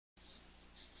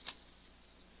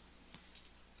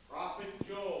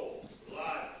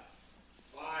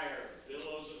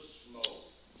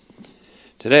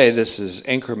Today, this is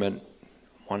increment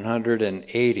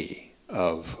 180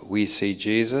 of We See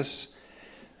Jesus,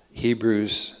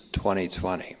 Hebrews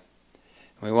 2020.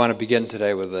 We want to begin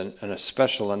today with a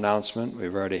special announcement.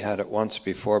 We've already had it once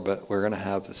before, but we're going to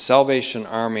have the Salvation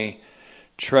Army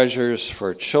Treasures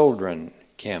for Children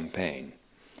campaign.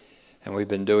 And we've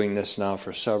been doing this now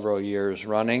for several years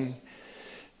running.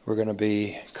 We're going to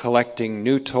be collecting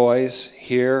new toys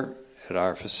here at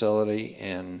our facility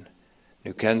in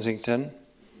New Kensington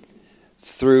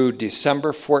through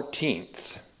December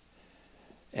 14th.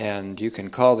 And you can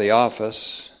call the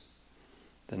office.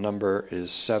 The number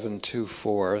is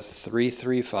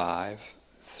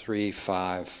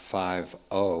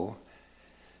 724-335-3550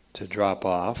 to drop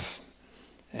off.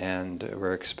 And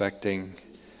we're expecting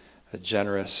a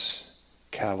generous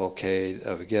cavalcade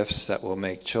of gifts that will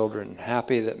make children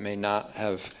happy that may not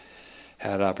have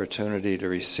had opportunity to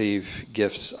receive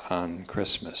gifts on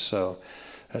Christmas. So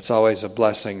that's always a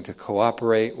blessing to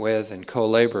cooperate with and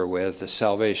co-labor with the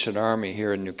Salvation Army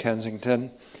here in New Kensington.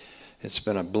 It's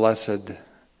been a blessed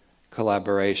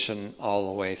collaboration all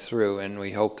the way through, and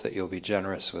we hope that you'll be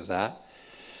generous with that.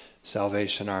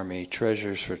 Salvation Army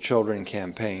Treasures for Children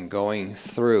campaign going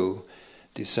through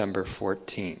December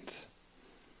 14th.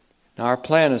 Now our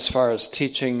plan as far as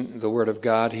teaching the Word of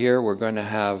God here, we're going to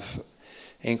have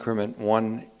increment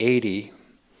 180,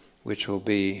 which will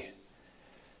be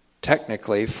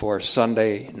technically for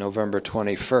Sunday, November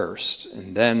 21st.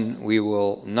 And then we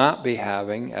will not be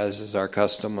having, as is our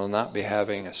custom, we'll not be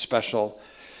having a special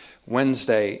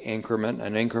Wednesday increment,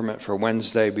 an increment for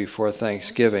Wednesday before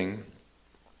Thanksgiving.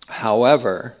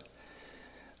 However,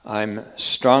 I'm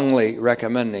strongly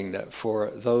recommending that for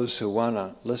those who want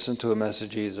to listen to a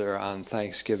message either on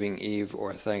Thanksgiving Eve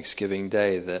or Thanksgiving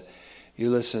Day, that you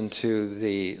listen to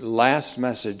the last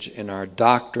message in our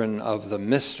Doctrine of the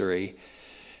Mystery,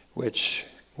 which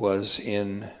was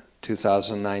in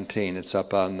 2019. It's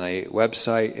up on the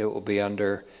website. It will be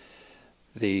under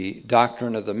the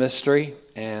Doctrine of the Mystery,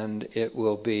 and it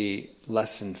will be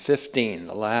lesson 15,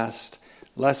 the last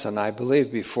lesson, I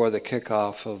believe, before the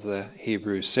kickoff of the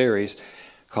Hebrew series,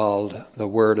 called The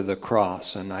Word of the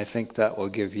Cross. And I think that will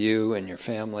give you and your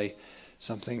family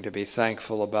something to be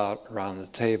thankful about around the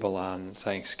table on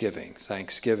Thanksgiving.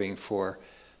 Thanksgiving for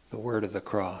the Word of the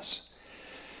Cross.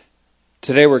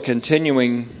 Today we're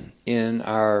continuing in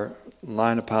our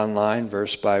line upon line,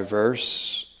 verse by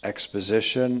verse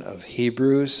exposition of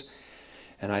Hebrews.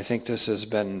 And I think this has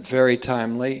been very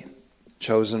timely,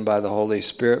 chosen by the Holy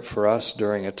Spirit for us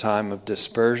during a time of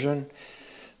dispersion,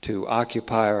 to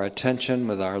occupy our attention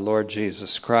with our Lord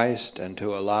Jesus Christ and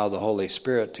to allow the Holy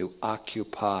Spirit to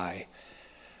occupy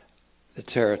the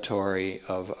territory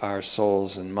of our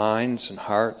souls and minds and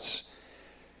hearts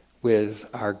with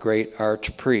our great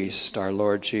archpriest, our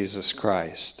Lord Jesus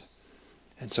Christ.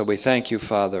 And so we thank you,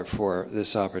 Father, for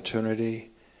this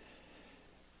opportunity.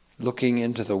 Looking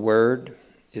into the Word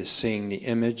is seeing the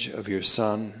image of your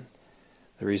Son,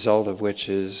 the result of which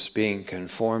is being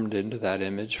conformed into that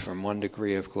image from one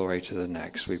degree of glory to the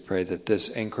next. We pray that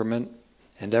this increment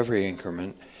and every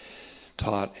increment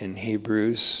taught in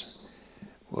Hebrews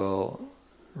will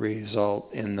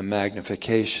result in the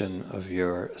magnification of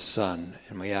your Son.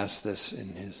 And we ask this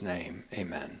in his name.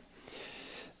 Amen.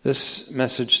 This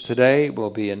message today will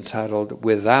be entitled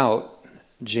Without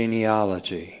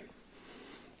Genealogy.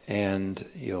 And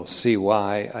you'll see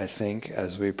why, I think,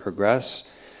 as we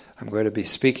progress. I'm going to be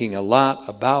speaking a lot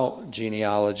about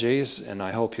genealogies, and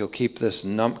I hope you'll keep this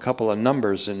couple of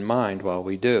numbers in mind while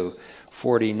we do.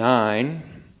 49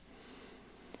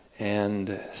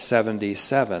 and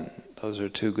 77. Those are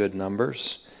two good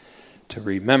numbers to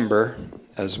remember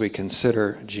as we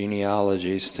consider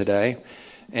genealogies today.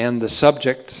 And the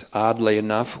subject, oddly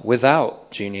enough, without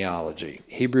genealogy.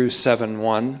 Hebrews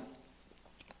 7:1.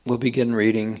 We'll begin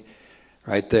reading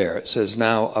right there. It says,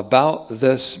 "Now about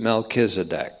this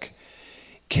Melchizedek,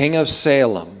 king of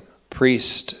Salem,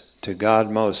 priest to God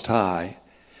Most High,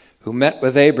 who met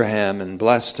with Abraham and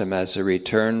blessed him as he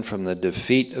returned from the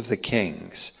defeat of the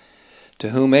kings, to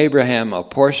whom Abraham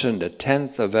apportioned a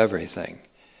tenth of everything.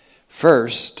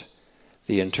 First,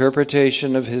 the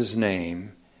interpretation of his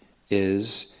name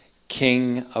is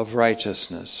King of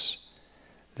Righteousness.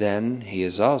 Then he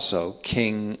is also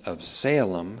King of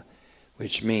Salem,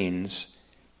 which means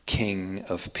King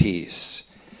of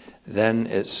Peace." Then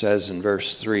it says in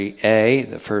verse 3a,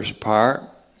 the first part,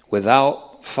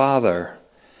 without father.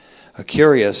 A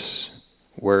curious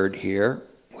word here,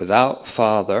 without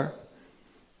father,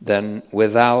 then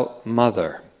without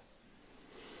mother.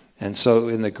 And so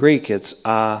in the Greek it's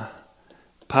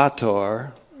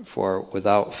pator for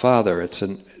without father.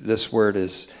 This word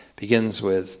begins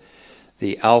with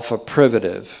the alpha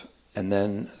privative, and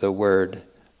then the word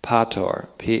pator,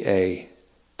 P-A-T-O-R.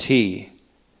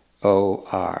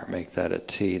 Make that a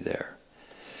T there.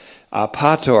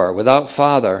 Pator, without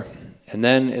father, and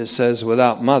then it says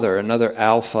without mother, another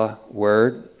alpha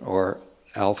word or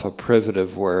alpha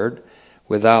privative word,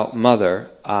 without mother,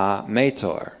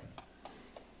 mator.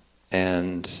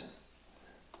 And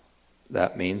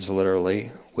that means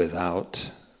literally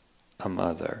without a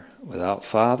mother. Without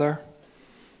father,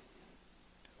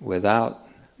 without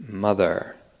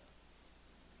mother,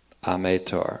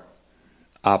 amator.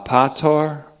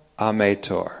 Apator,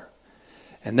 amator.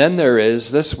 And then there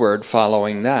is this word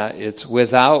following that. It's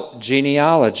without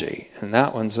genealogy. And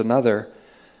that one's another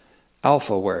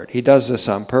alpha word. He does this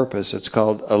on purpose. It's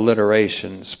called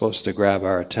alliteration. It's supposed to grab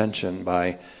our attention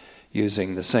by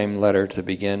using the same letter to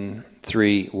begin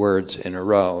 3 words in a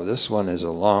row. This one is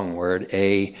a long word.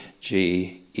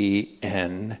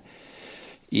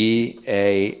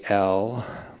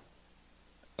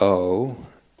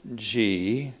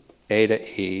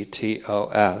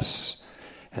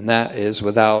 And that is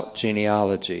without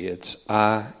genealogy. It's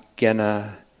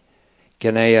agenea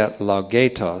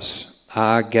logetos.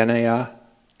 Agenea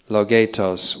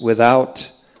logetos,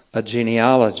 without a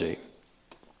genealogy.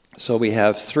 So we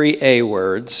have 3 A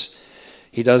words.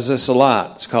 He does this a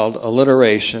lot. It's called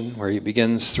alliteration, where he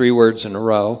begins 3 words in a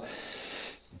row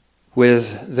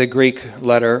with the Greek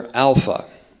letter alpha.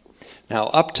 Now,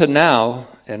 up to now,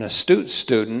 an astute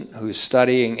student who's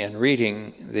studying and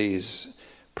reading these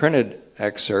printed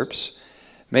excerpts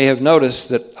may have noticed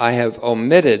that I have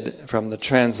omitted from the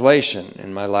translation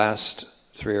in my last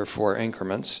 3 or 4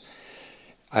 increments.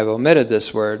 I've omitted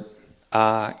this word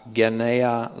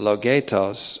agenea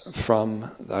logetos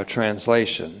from our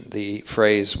translation, the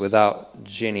phrase without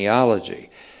genealogy.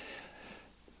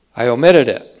 I omitted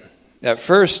it. At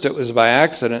first it was by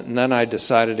accident, and then I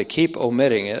decided to keep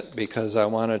omitting it because I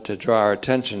wanted to draw our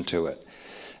attention to it.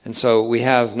 And so we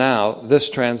have now this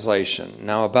translation.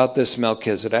 Now about this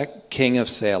Melchizedek, king of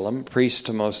Salem, priest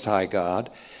to Most High God,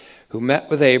 who met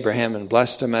with Abraham and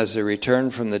blessed him as he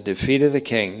returned from the defeat of the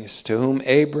kings, to whom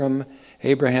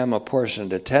Abraham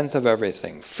apportioned 1/10 of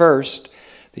everything. First,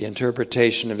 the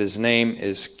interpretation of his name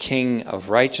is King of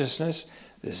Righteousness.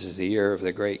 This is the year of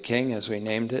the great king, as we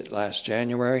named it last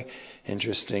January.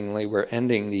 Interestingly, we're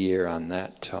ending the year on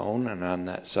that tone and on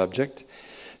that subject.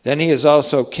 Then he is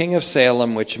also King of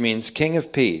Salem, which means King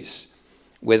of Peace,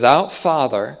 without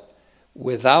father,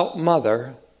 without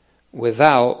mother,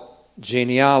 without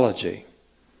genealogy.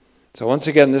 So once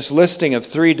again, this listing of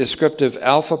 3 descriptive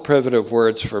alpha privative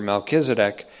words for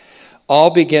Melchizedek all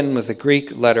begin with the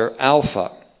Greek letter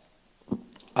alpha.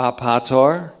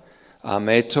 Apator,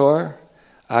 amator,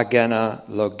 agenea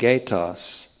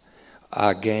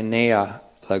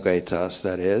logetos,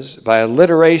 that is. By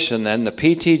alliteration, then, the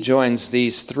PT joins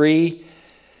these 3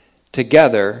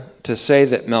 together to say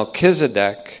that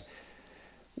Melchizedek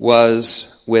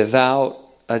was without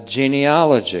a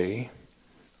genealogy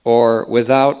or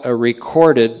without a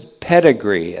recorded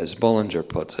pedigree, as Bullinger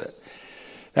puts it.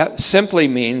 That simply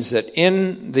means that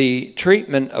in the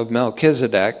treatment of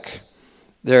Melchizedek,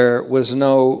 there was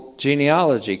no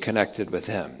genealogy connected with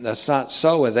him. That's not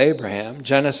so with Abraham.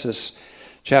 Genesis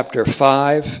chapter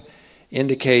 5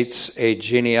 indicates a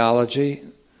genealogy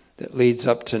that leads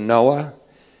up to Noah.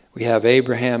 We have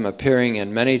Abraham appearing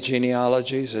in many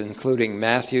genealogies, including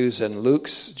Matthew's and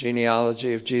Luke's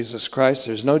genealogy of Jesus Christ.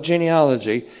 There's no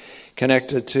genealogy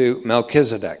connected to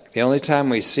Melchizedek. The only time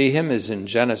we see him is in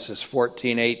Genesis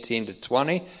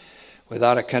 14:18-20,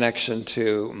 without a connection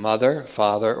to mother,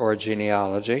 father, or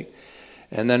genealogy.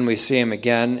 And then we see him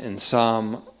again in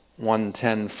Psalm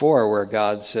 110:4, where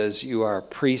God says, "You are a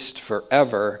priest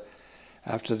forever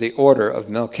after the order of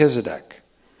Melchizedek."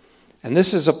 And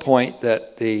this is a point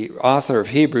that the author of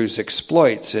Hebrews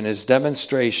exploits in his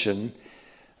demonstration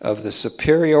of the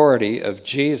superiority of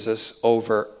Jesus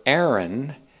over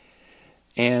Aaron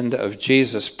and of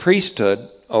Jesus' priesthood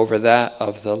over that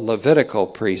of the Levitical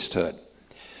priesthood.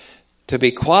 To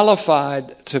be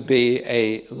qualified to be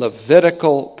a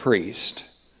Levitical priest,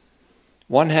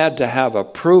 one had to have a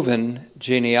proven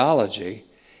genealogy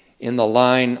in the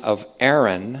line of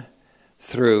Aaron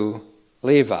through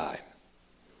Levi.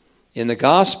 In the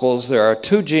Gospels, there are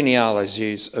 2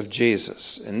 genealogies of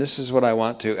Jesus, and this is what I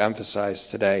want to emphasize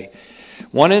today.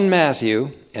 One in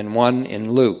Matthew and one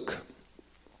in Luke.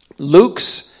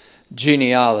 Luke's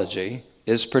genealogy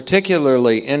is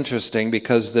particularly interesting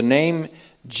because the name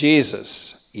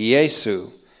Jesus,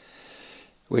 Yesu,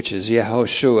 which is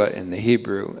Yehoshua in the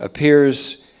Hebrew,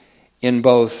 appears in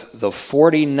both the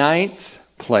 49th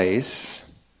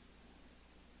place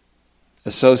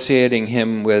associating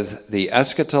him with the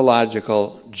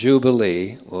eschatological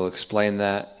Jubilee. We'll explain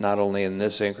that not only in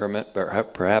this increment,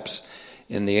 but perhaps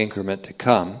in the increment to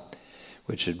come,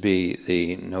 which would be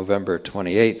the November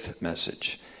 28th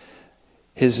message.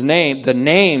 His name, the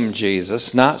name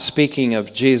Jesus, not speaking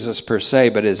of Jesus per se,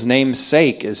 but his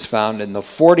namesake is found in the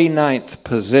 49th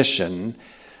position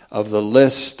of the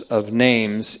list of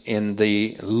names in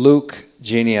the Luke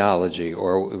genealogy,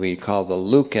 or what we call the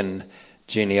Lucan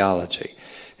genealogy.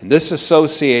 And this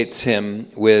associates him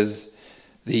with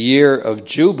the year of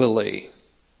Jubilee.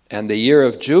 And the year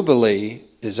of Jubilee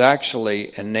is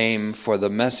actually a name for the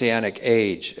Messianic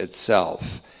age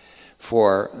itself,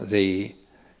 for the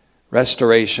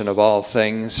restoration of all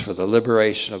things, for the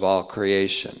liberation of all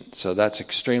creation. So that's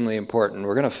extremely important.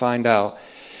 We're going to find out,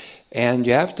 and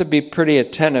you have to be pretty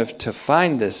attentive to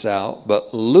find this out,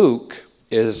 but Luke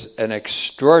is an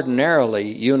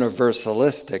extraordinarily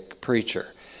universalistic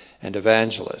preacher and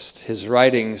evangelist. His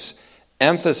writings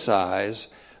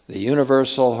emphasize the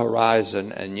universal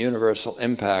horizon and universal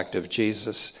impact of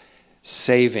Jesus'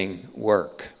 saving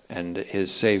work and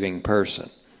his saving person.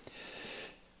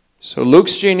 So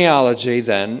Luke's genealogy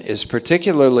then is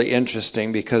particularly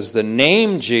interesting because the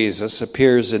name Jesus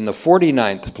appears in the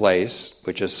 49th place,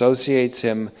 which associates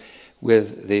him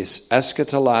with this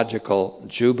eschatological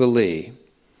Jubilee.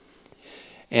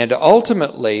 And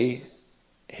ultimately,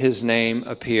 his name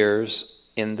appears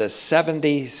in the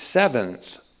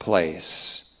 77th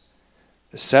place.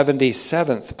 The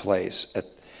 77th place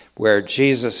where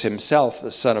Jesus himself,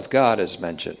 the Son of God, is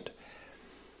mentioned.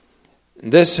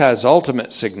 This has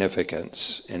ultimate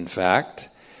significance, in fact.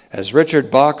 As Richard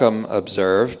Bauckham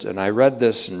observed, and I read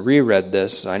this and reread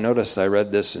this, I noticed I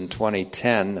read this in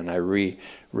 2010, and I reread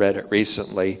it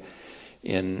recently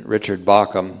in Richard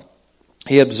Bauckham.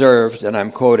 He observed, and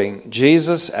I'm quoting,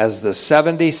 "Jesus as the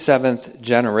 77th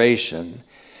generation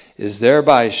is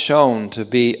thereby shown to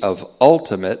be of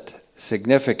ultimate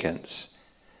significance.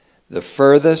 The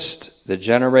furthest the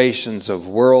generations of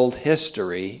world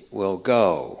history will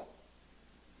go,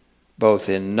 both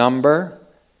in number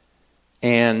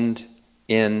and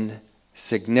in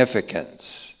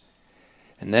significance."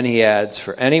 And then he adds,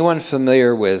 for anyone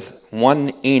familiar with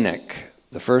 1 Enoch,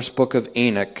 the first book of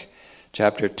Enoch,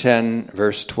 chapter 10,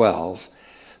 verse 12,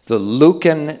 the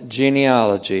Lucan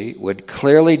genealogy would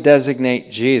clearly designate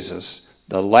Jesus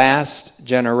the last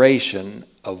generation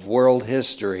of world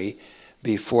history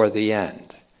before the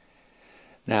end.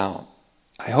 Now,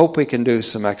 I hope we can do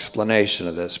some explanation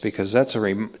of this because that's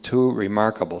two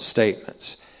remarkable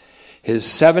statements. His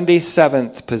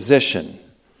 77th position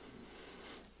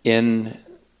in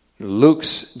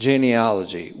Luke's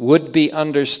genealogy would be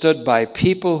understood by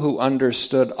people who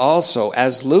understood also,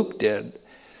 as Luke did,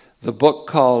 the book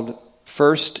called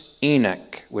First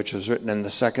Enoch, which was written in the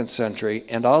 2nd century,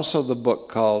 and also the book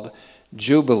called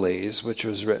Jubilees, which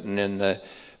was written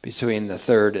between the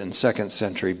 3rd and 2nd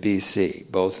century BC,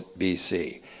 both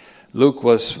BC. Luke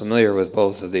was familiar with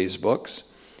both of these books.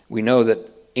 We know that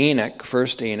Enoch,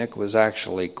 First Enoch, was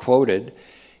actually quoted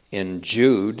in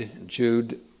Jude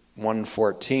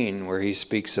 1:14, where he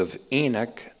speaks of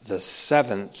Enoch, the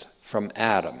 7th from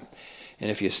Adam.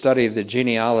 And if you study the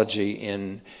genealogy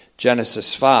in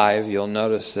Genesis 5, you'll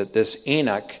notice that this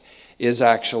Enoch is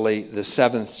actually the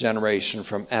 7th generation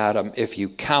from Adam. If you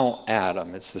count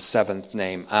Adam, it's the 7th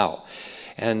name out.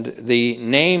 And the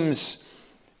names,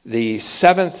 the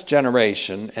 7th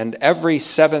generation, and every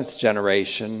 7th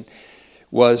generation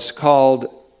was called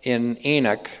in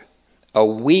Enoch a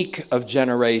week of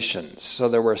generations. So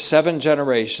there were 7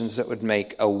 generations that would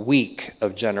make a week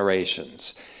of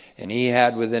generations. And he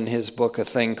had within his book a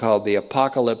thing called the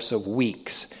Apocalypse of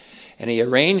Weeks. And he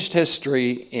arranged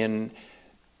history in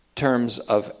terms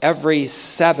of every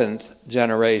 7th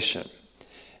generation.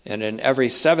 And in every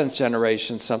 7th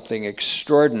generation, something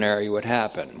extraordinary would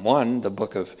happen. One, the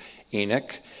book of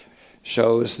Enoch,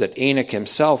 shows that Enoch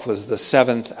himself was the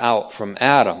 7th out from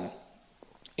Adam.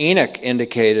 Enoch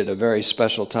indicated a very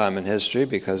special time in history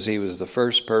because he was the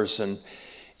first person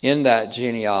in that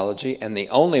genealogy and the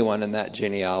only one in that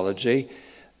genealogy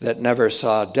that never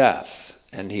saw death.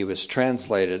 And he was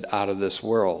translated out of this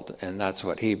world. And that's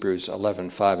what Hebrews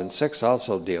 11:5 and 6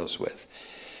 also deals with.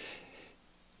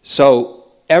 So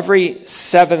every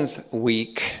 7th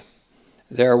week,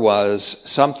 there was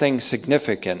something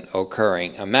significant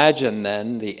occurring. Imagine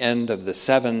then the end of the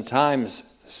 7 times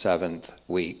 7th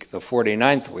week, the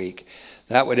 49th week.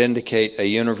 That would indicate a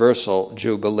universal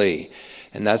jubilee.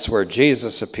 And that's where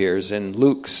Jesus appears in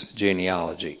Luke's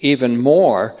genealogy. Even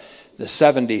more, the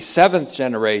 77th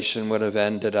generation would have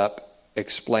ended up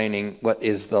explaining what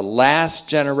is the last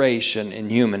generation in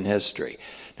human history.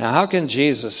 Now, how can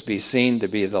Jesus be seen to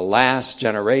be the last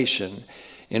generation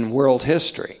in world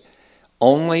history?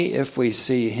 Only if we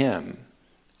see him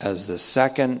as the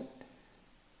second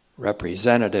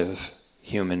representative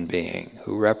human being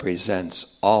who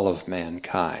represents all of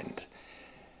mankind.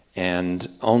 And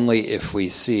only if we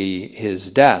see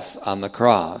his death on the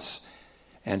cross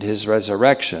and his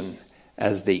resurrection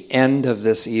as the end of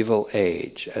this evil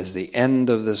age, as the end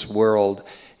of this world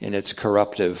in its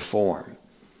corruptive form.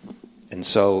 And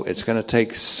so it's going to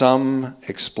take some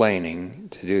explaining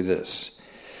to do this.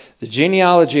 The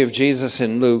genealogy of Jesus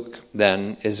in Luke,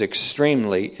 then, is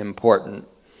extremely important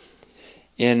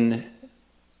in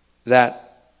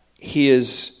that he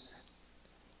is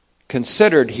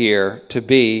considered here to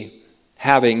be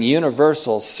having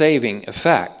universal saving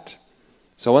effect.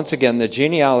 So once again, the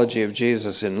genealogy of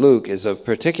Jesus in Luke is of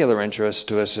particular interest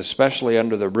to us, especially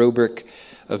under the rubric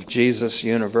of Jesus'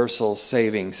 universal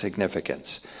saving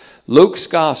significance. Luke's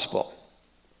gospel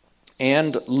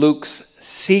and Luke's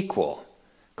sequel,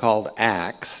 called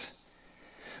Acts,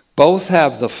 both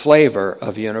have the flavor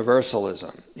of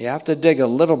universalism. You have to dig a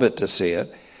little bit to see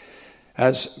it.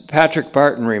 As Patrick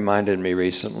Barton reminded me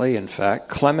recently, in fact,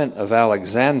 Clement of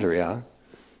Alexandria,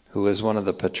 who is one of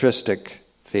the patristic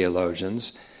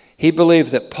theologians, he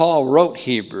believed that Paul wrote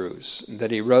Hebrews,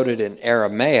 that he wrote it in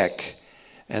Aramaic,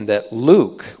 and that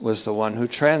Luke was the one who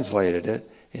translated it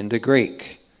into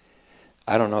Greek.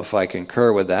 I don't know if I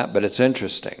concur with that, but it's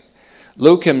interesting.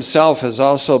 Luke himself has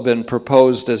also been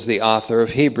proposed as the author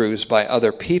of Hebrews by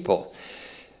other people.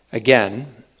 Again,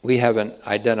 we haven't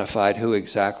identified who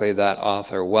exactly that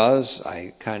author was.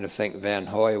 I kind of think Van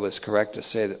Hoy was correct to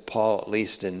say that Paul at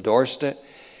least endorsed it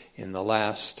in the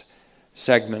last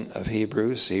segment of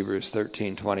Hebrews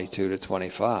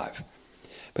 13:22-25.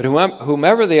 But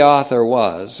whomever the author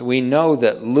was, we know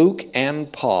that Luke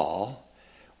and Paul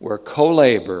were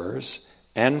co-laborers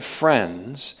and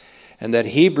friends, and that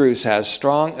Hebrews has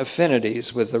strong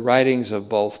affinities with the writings of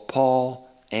both Paul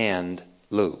and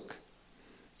Luke.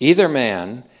 Either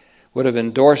man would have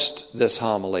endorsed this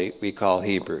homily we call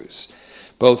Hebrews.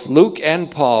 Both Luke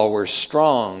and Paul were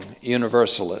strong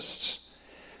universalists.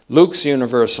 Luke's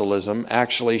universalism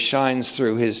actually shines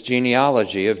through his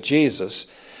genealogy of Jesus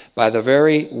by the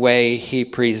very way he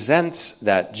presents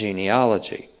that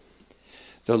genealogy.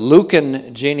 The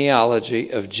Lucan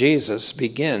genealogy of Jesus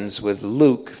begins with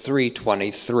Luke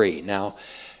 3:23. Now,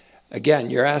 again,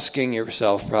 you're asking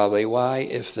yourself probably, why,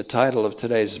 if the title of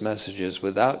today's message is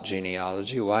Without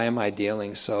Genealogy, why am I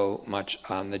dealing so much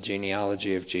on the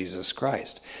genealogy of Jesus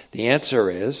Christ? The answer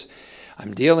is,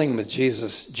 I'm dealing with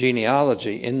Jesus'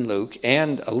 genealogy in Luke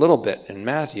and a little bit in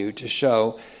Matthew to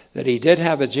show that he did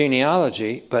have a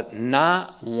genealogy, but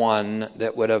not one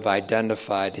that would have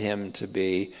identified him to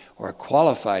be or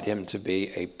qualified him to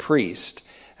be a priest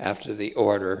after the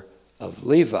order of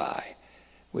Levi,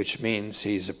 which means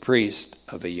he's a priest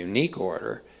of a unique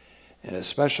order and a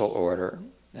special order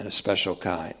and a special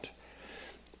kind.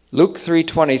 Luke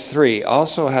 3:23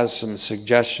 also has some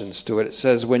suggestions to it. It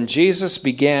says, when Jesus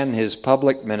began his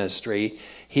public ministry,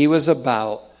 he was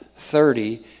about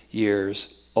 30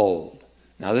 years old.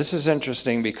 Now this is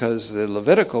interesting because the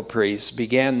Levitical priests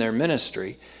began their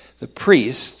ministry. The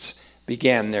priests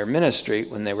began their ministry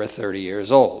when they were 30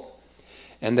 years old.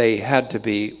 And they had to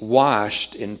be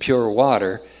washed in pure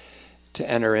water to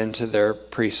enter into their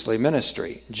priestly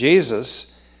ministry.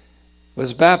 Jesus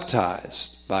was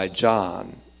baptized by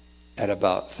John at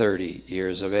about 30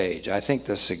 years of age. I think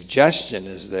the suggestion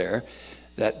is there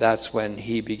that that's when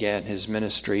he began his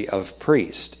ministry of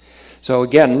priest. So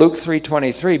again, Luke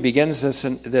 3:23 begins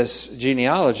this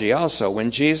genealogy also.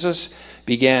 When Jesus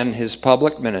began his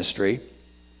public ministry,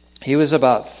 he was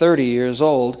about 30 years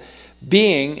old,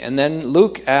 being, and then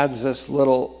Luke adds this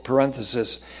little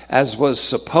parenthesis, as was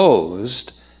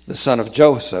supposed, the son of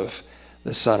Joseph,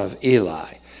 the son of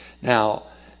Eli. Now,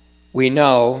 we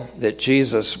know that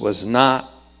Jesus was not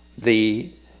the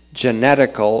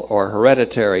genetical or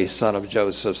hereditary son of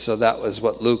Joseph, so that was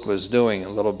what Luke was doing a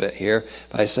little bit here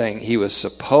by saying he was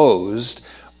supposed,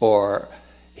 or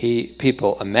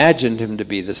people imagined him to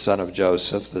be the son of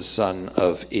Joseph, the son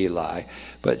of Eli,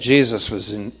 but Jesus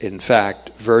was in fact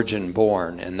virgin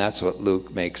born, and that's what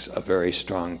Luke makes a very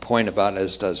strong point about,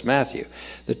 as does Matthew.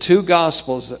 The two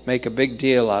gospels that make a big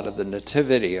deal out of the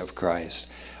nativity of Christ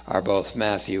are both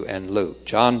Matthew and Luke.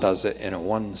 John does it in a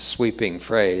one sweeping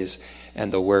phrase,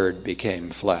 and the Word became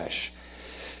flesh.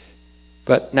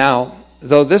 But now,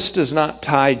 though this does not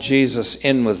tie Jesus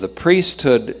in with the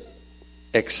priesthood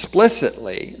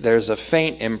explicitly, there's a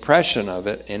faint impression of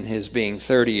it in his being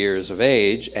 30 years of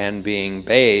age and being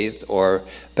bathed or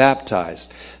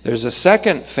baptized. There's a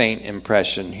second faint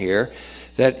impression here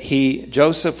that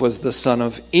Joseph was the son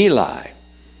of Eli.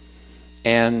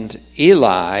 And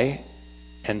Eli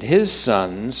and his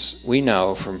sons, we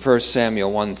know from 1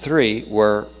 Samuel 1:3,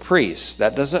 were priests.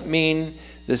 That doesn't mean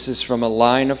this is from a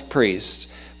line of priests,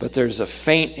 but there's a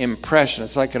faint impression.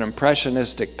 It's like an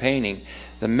impressionistic painting.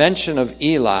 The mention of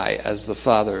Eli as the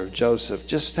father of Joseph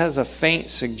just has a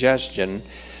faint suggestion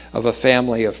of a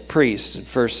family of priests in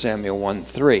 1 Samuel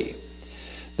 1:3.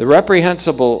 The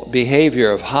reprehensible behavior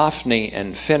of Hophni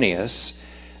and Phinehas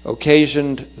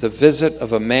occasioned the visit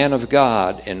of a man of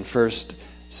God in 1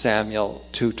 Samuel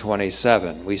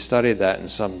 2:27. We studied that in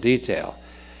some detail,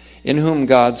 in whom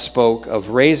God spoke of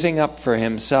raising up for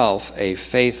himself a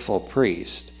faithful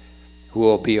priest who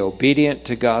will be obedient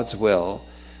to God's will,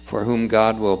 for whom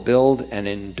God will build an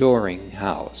enduring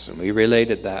house. And we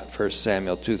related that 1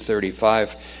 Samuel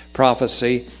 2:35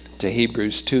 prophecy to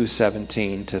Hebrews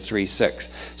 2:17 to 3:6.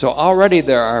 So already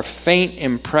there are faint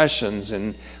impressions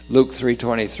in Luke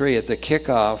 3:23 at the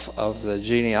kickoff of the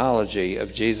genealogy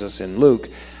of Jesus in Luke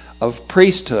of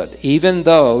priesthood, even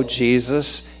though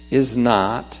Jesus is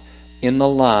not in the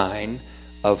line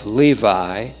of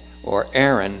Levi or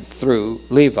Aaron through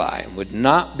Levi, and would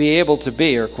not be able to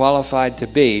be or qualified to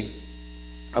be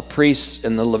a priest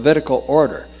in the Levitical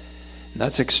order. And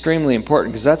that's extremely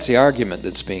important because that's the argument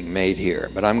that's being made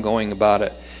here, but I'm going about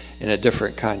it in a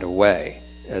different kind of way,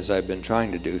 as I've been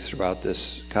trying to do throughout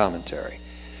this commentary.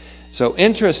 So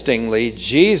interestingly,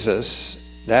 Jesus,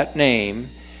 that name,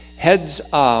 heads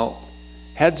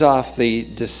off the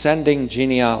descending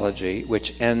genealogy,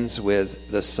 which ends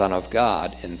with the Son of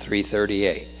God in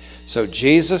 338. So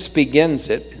Jesus begins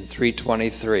it in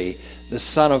 323. The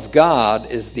Son of God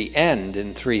is the end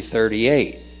in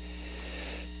 338.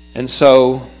 And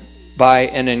so by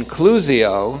an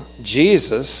inclusio,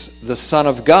 Jesus, the Son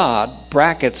of God,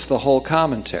 brackets the whole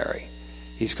commentary.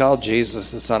 He's called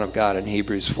Jesus the Son of God in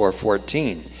Hebrews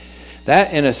 4:14.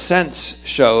 That, in a sense,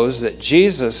 shows that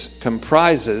Jesus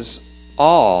comprises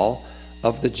all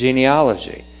of the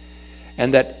genealogy,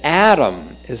 and that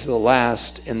Adam is the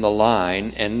last in the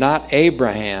line and not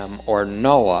Abraham or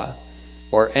Noah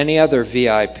or any other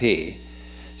VIP,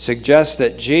 suggests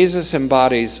that Jesus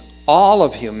embodies all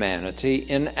of humanity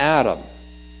in Adam.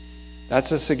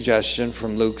 That's a suggestion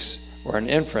from Luke's, or an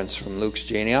inference from Luke's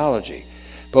genealogy.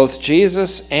 Both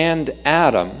Jesus and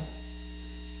Adam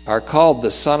are called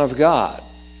the Son of God,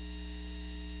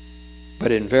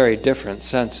 but in very different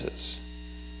senses.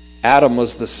 Adam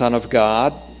was the Son of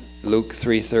God, Luke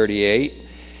 3:38,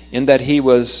 in that he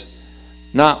was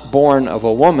not born of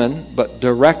a woman, but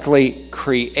directly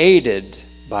created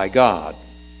by God.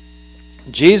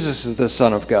 Jesus is the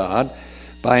Son of God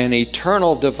by an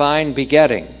eternal divine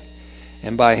begetting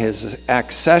and by his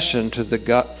accession to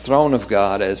the throne of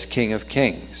God as King of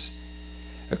Kings.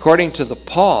 According to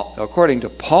Paul,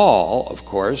 of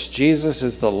course, Jesus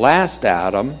is the last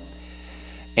Adam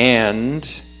and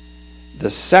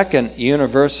the second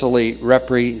universally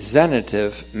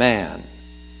representative man.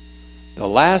 The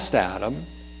last Adam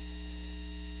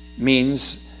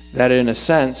means that in a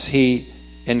sense he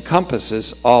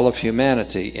encompasses all of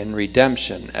humanity in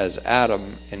redemption as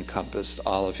Adam encompassed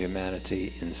all of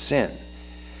humanity in sin.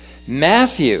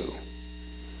 Matthew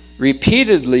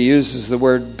repeatedly uses the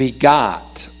word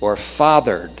begot or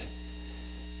fathered,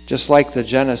 just like the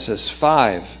Genesis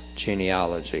 5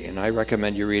 genealogy. And I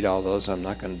recommend you read all those. I'm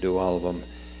not going to do all of them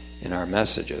in our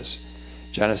messages.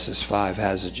 Genesis 5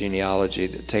 has a genealogy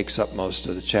that takes up most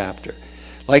of the chapter.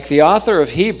 Like the author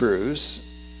of Hebrews,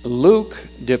 Luke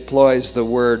deploys the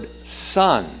word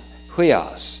son,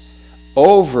 huios,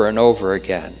 over and over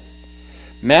again.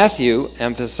 Matthew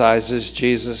emphasizes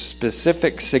Jesus'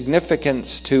 specific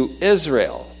significance to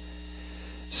Israel,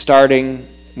 starting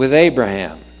with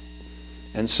Abraham.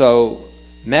 And so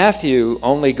Matthew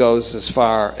only goes as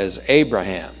far as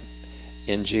Abraham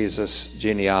in Jesus'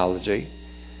 genealogy,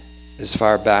 as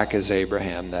far back as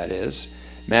Abraham, that is.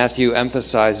 Matthew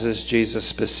emphasizes Jesus'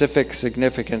 specific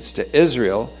significance to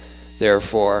Israel,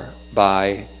 therefore,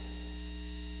 by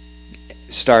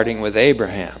starting with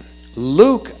Abraham.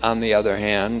 Luke, on the other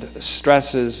hand,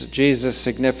 stresses Jesus'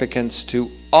 significance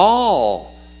to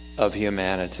all of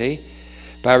humanity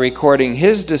by recording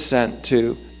his descent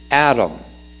to Adam.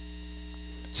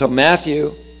 So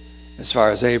Matthew, as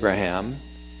far as Abraham,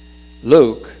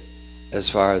 Luke, as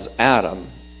far as Adam,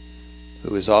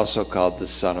 who is also called the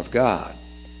Son of God.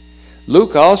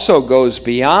 Luke also goes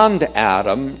beyond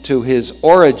Adam to his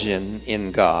origin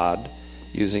in God,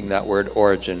 using that word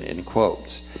origin in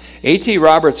quotes. A.T.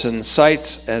 Robertson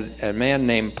cites a man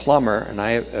named Plummer, and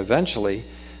I eventually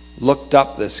looked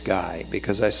up this guy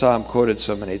because I saw him quoted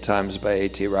so many times by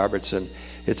A.T. Robertson.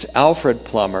 It's Alfred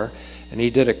Plummer, And he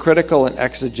did a critical and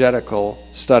exegetical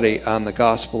study on the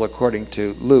Gospel according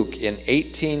to Luke in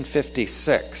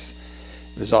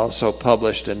 1856. It was also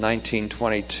published in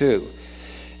 1922.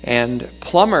 And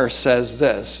Plummer says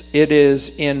this: it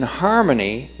is in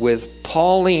harmony with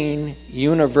Pauline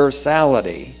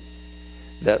universality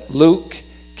that Luke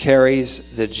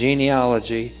carries the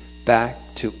genealogy back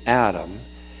to Adam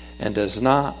and does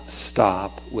not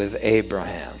stop with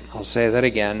Abraham. I'll say that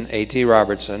again. A.T.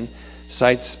 Robertson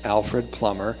cites Alfred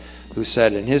Plummer, who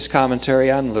said in his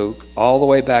commentary on Luke, all the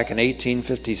way back in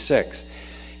 1856,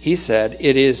 he said,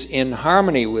 it is in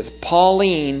harmony with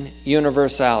Pauline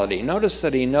universality. Notice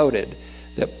that he noted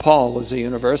that Paul was a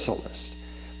universalist.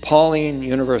 Pauline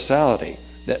universality,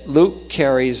 that Luke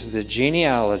carries the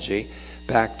genealogy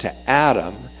back to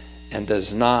Adam and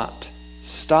does not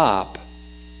stop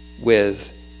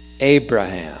with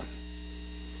Abraham.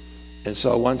 And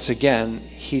so once again,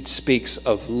 he speaks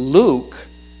of Luke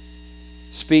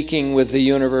speaking with the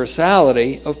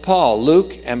universality of Paul.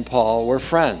 Luke and Paul were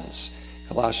friends.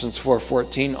 Colossians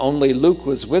 4:14, only Luke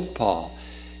was with Paul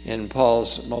in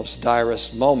Paul's most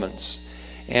direst moments,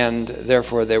 and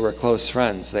therefore they were close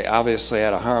friends. They obviously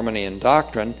had a harmony in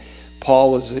doctrine.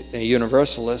 Paul was a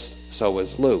universalist, so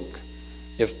was Luke.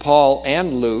 If Paul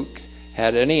and Luke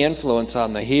had any influence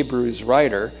on the Hebrews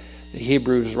writer, the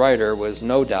Hebrews writer was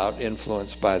no doubt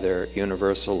influenced by their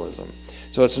universalism.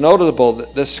 So it's notable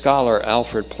that this scholar,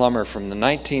 Alfred Plummer, from the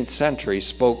 19th century,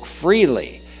 spoke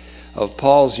freely of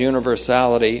Paul's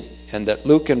universality and that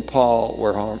Luke and Paul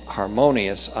were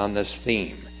harmonious on this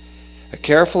theme. A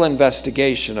careful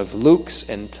investigation of Luke's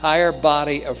entire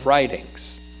body of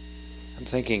writings. I'm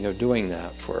thinking of doing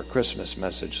that for a Christmas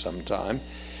message sometime.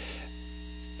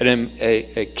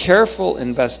 A careful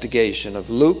investigation of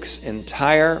Luke's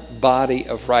entire body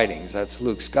of writings, that's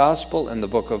Luke's Gospel and the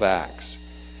book of Acts,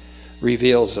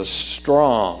 reveals a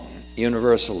strong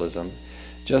universalism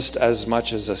just as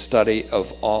much as a study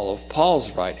of all of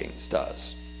Paul's writings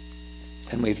does.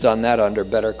 And we've done that under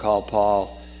Better Call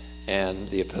Paul and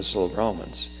the Epistle of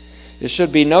Romans. It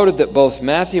should be noted that both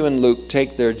Matthew and Luke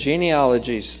take their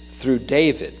genealogies through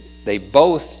David. They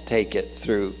both take it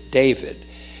through David.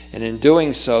 And in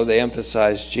doing so, they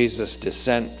emphasize Jesus'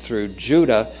 descent through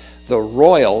Judah, the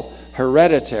royal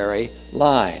hereditary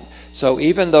line. So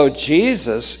even though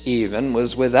Jesus even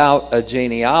was without a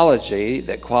genealogy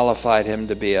that qualified him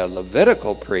to be a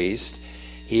Levitical priest,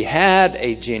 he had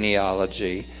a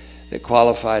genealogy that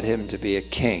qualified him to be a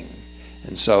king.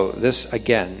 And so this,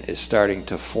 again, is starting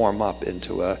to form up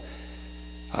into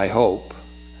I hope,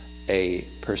 a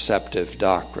perceptive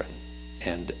doctrine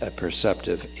and a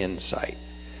perceptive insight.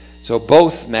 So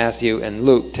both Matthew and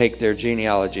Luke take their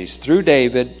genealogies through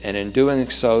David, and in doing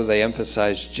so they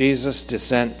emphasize Jesus'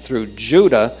 descent through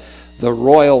Judah, the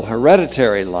royal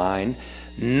hereditary line,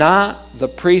 not the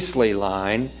priestly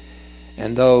line.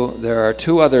 And though there are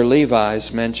two other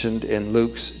Levi's mentioned in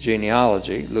Luke's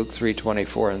genealogy, Luke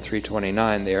 3:24 and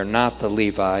 3:29, they are not the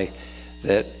Levi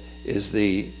that is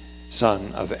the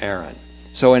son of Aaron.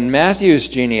 So in Matthew's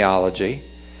genealogy,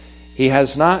 he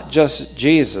has not just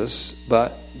Jesus,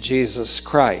 but Jesus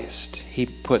Christ. He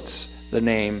puts the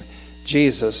name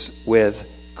Jesus with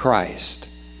Christ.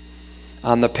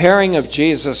 On the pairing of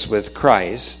Jesus with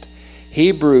Christ,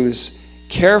 Hebrews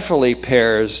carefully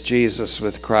pairs Jesus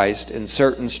with Christ in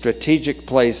certain strategic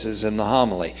places in the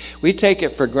homily. We take it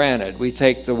for granted. We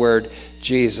take the word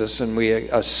Jesus and we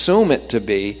assume it to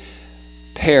be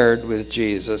paired with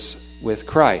Jesus with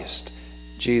Christ.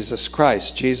 Jesus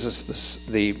Christ, Jesus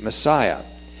the Messiah.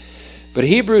 But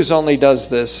Hebrews only does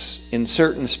this in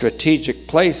certain strategic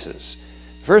places.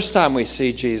 First time we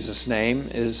see Jesus' name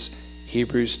is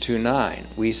Hebrews 2:9.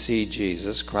 We see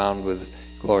Jesus crowned with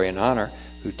glory and honor,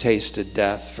 who tasted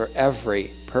death for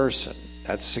every person.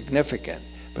 That's significant.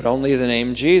 But only the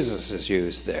name Jesus is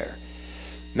used there.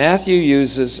 Matthew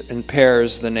uses and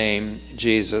pairs the name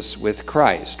Jesus with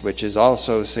Christ, which is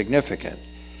also significant.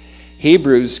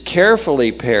 Hebrews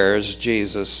carefully pairs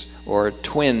Jesus or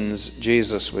twins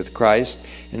Jesus with Christ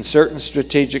in certain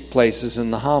strategic places in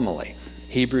the homily.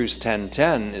 Hebrews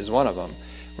 10:10 is one of them,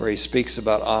 where he speaks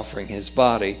about offering his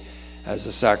body as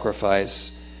a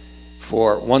sacrifice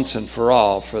for once and for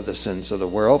all for the sins of the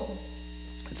world.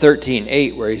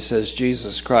 13:8, where he says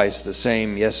Jesus Christ the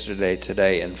same yesterday,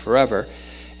 today, and forever.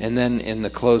 And then in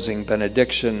the closing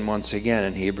benediction, once again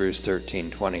in Hebrews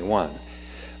 13:21.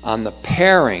 On the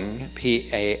pairing,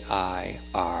 P-A-I-R-I-N-G,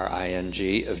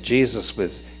 of Jesus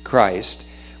with Christ,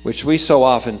 which we so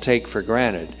often take for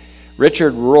granted,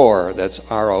 Richard Rohr, that's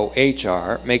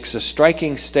R-O-H-R, makes a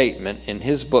striking statement in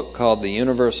his book called The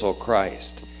Universal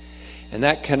Christ. And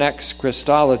that connects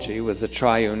Christology with the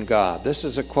triune God. This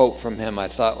is a quote from him I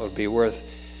thought would be worth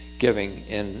giving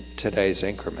in today's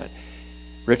increment.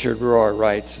 Richard Rohr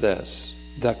writes this: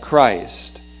 "The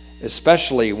Christ,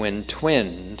 especially when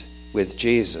twinned with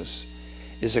Jesus,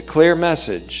 is a clear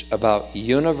message about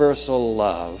universal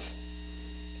love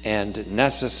and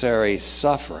necessary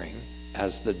suffering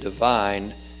as the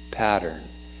divine pattern,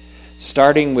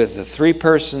 starting with the three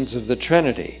persons of the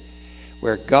Trinity,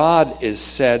 where God is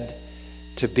said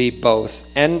to be both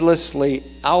endlessly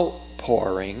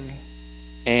outpouring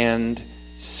and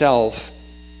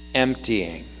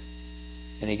self-emptying."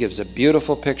 And he gives a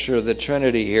beautiful picture of the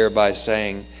Trinity here by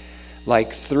saying,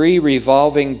 like three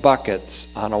revolving buckets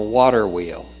on a water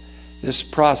wheel, this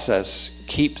process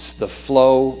keeps the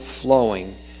flow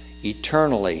flowing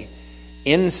eternally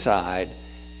inside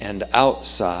and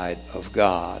outside of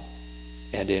God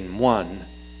and in one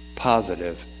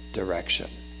positive direction.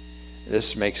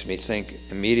 This makes me think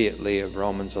immediately of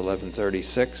Romans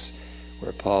 11:36,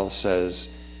 where Paul says,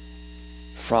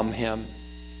 "From him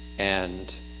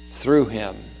and through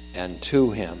him and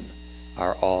to him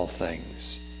are all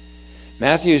things."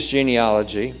 Matthew's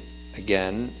genealogy,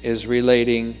 again, is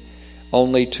relating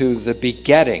only to the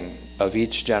begetting of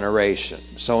each generation.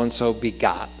 So-and-so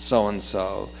begot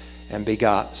so-and-so and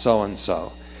begot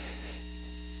so-and-so.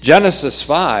 Genesis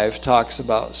 5 talks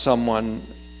about someone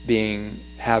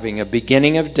having a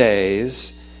beginning of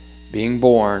days, being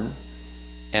born,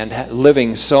 and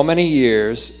living so many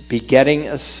years, begetting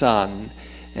a son,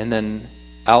 and then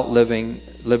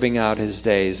living out his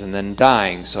days, and then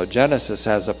dying. So Genesis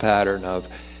has a pattern of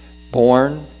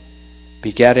born,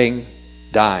 begetting,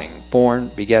 dying.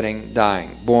 Born, begetting,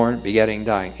 dying. Born, begetting,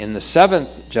 dying. In the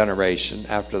seventh generation,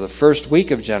 after the first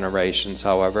week of generations,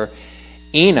 however,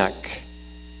 Enoch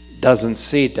doesn't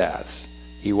see death.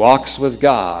 He walks with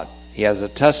God. He has a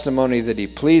testimony that he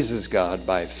pleases God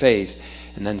by faith,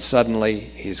 and then suddenly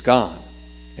he's gone,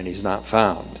 and he's not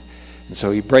found. And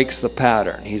so he breaks the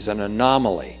pattern. He's an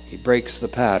anomaly. He breaks the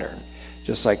pattern,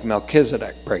 just like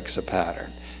Melchizedek breaks a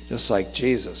pattern, just like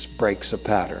Jesus breaks a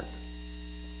pattern.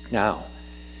 Now,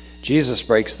 Jesus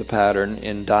breaks the pattern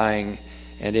in dying,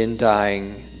 and in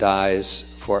dying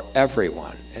dies for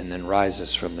everyone, and then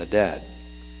rises from the dead.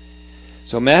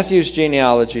 So Matthew's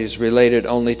genealogy is related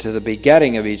only to the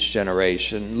begetting of each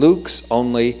generation. Luke's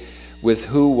only with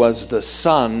who was the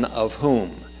son of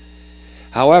whom.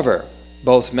 However,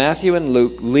 both Matthew and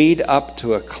Luke lead up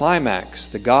to a climax.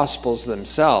 The Gospels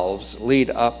themselves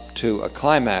lead up to a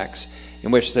climax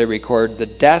in which they record the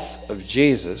death of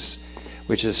Jesus,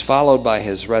 which is followed by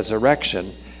his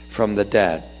resurrection from the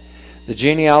dead. The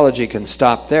genealogy can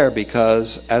stop there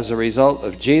because as a result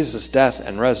of Jesus' death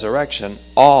and resurrection,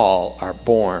 all are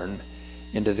born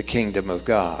into the kingdom of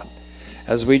God.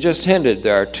 As we just hinted,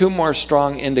 there are two more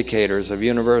strong indicators of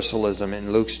universalism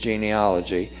in Luke's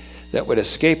genealogy that would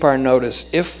escape our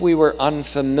notice if we were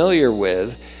unfamiliar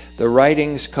with the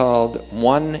writings called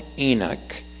 1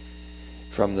 Enoch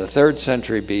from the 3rd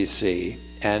century BC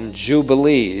and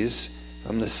Jubilees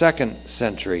from the 2nd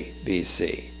century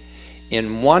BC.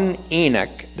 In 1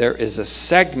 Enoch, there is a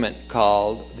segment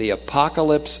called the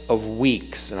Apocalypse of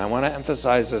Weeks. And I want to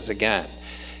emphasize this again,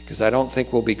 because I don't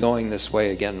think we'll be going this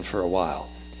way again for a while.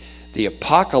 The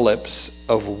Apocalypse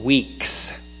of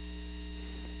Weeks.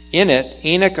 In it,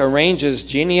 Enoch arranges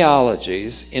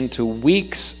genealogies into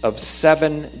weeks of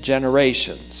 7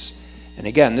 generations. And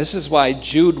again, this is why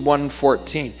Jude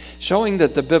 1:14, showing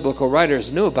that the biblical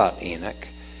writers knew about Enoch.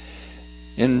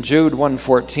 In Jude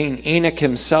 1:14, Enoch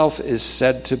himself is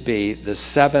said to be the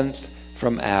 7th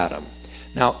from Adam.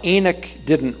 Now, Enoch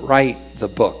didn't write the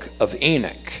book of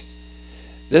Enoch.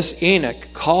 This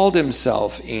Enoch called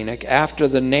himself Enoch after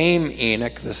the name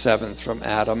Enoch, the 7th from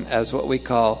Adam, as what we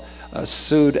call a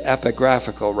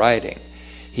pseudepigraphical writing.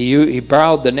 He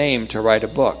borrowed the name to write a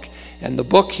book. And the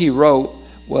book he wrote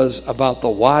was about the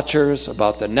Watchers,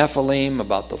 about the Nephilim,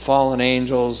 about the fallen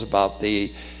angels, about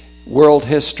the world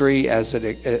history as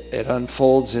it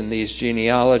unfolds in these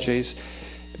genealogies.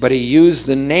 But he used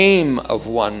the name of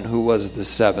one who was the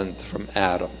 7th from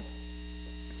Adam.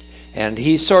 And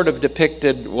he sort of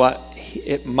depicted what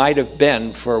it might have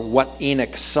been for what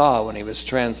Enoch saw when he was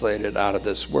translated out of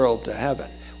this world to heaven,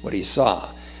 what he saw.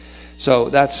 So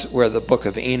that's where the book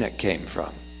of Enoch came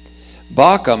from.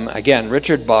 Bauckham, again,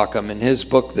 Richard Bauckham, in his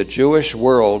book, The Jewish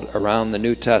World Around the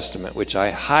New Testament, which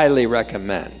I highly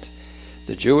recommend,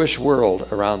 The Jewish World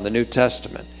Around the New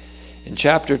Testament, in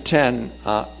chapter 10,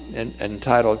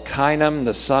 entitled Cainam,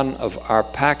 the son of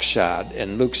Arpachshad,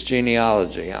 in Luke's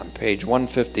genealogy, on page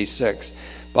 156,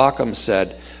 Bauckham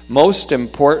said, most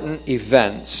important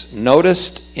events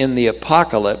noticed in the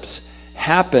apocalypse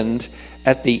happened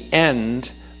at the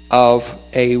end of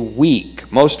a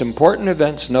week. Most important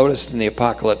events noticed in the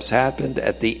apocalypse happened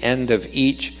at the end of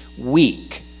each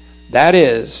week. That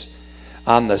is,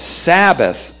 on the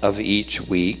Sabbath of each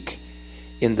week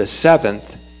in the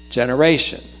seventh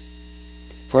generation.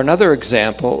 For another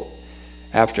example,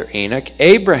 after Enoch,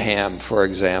 Abraham, for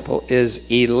example,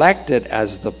 is elected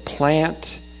as the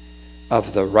plant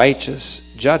of the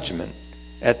righteous judgment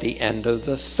at the end of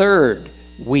the third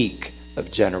week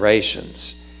of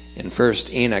generations in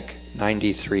 1 Enoch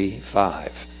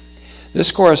 93:5.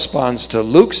 This corresponds to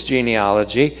Luke's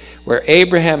genealogy, where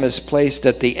Abraham is placed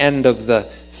at the end of the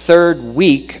third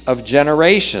week of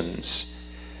generations.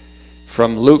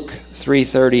 From Luke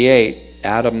 3:38,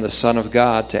 Adam the son of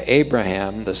God, to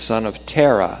Abraham the son of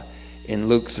Terah in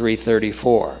Luke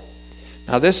 3:34.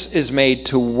 Now this is made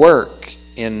to work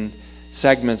in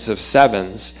segments of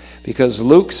sevens because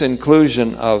Luke's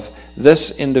inclusion of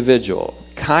this individual,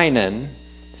 Cainan,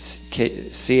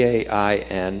 C-A-I-N-A-N,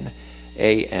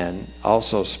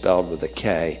 also spelled with a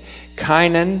K,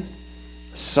 Cainan,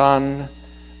 son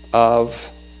of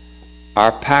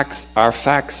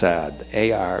Arphaxad,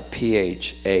 A-R-P-H-A-X-A-D.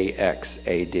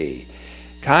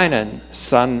 Cainan,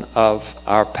 son of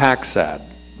Arphaxad.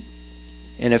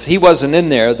 And if he wasn't in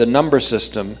there, the number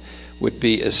system would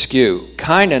be askew.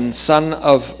 Cainan, son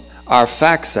of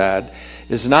Arphaxad,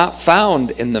 is not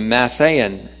found in the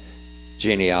Matthean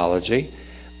genealogy,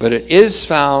 but it is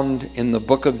found in the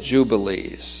book of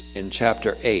Jubilees in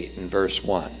chapter 8 and verse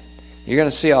 1. You're going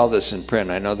to see all this in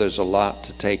print. I know there's a lot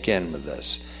to take in with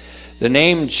this. The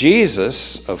name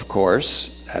Jesus, of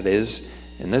course, that is,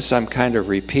 and this I'm kind of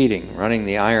repeating, running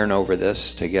the iron over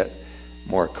this to get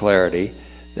more clarity.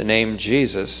 The name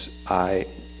Jesus,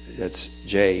 that's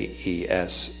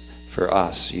J-E-S for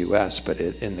us, U-S, but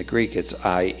in the Greek it's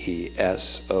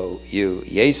I-E-S-O-U,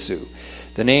 Yesu.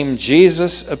 The name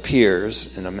Jesus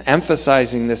appears, and I'm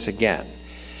emphasizing this again,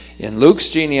 in Luke's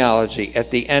genealogy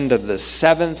at the end of the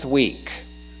seventh week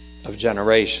of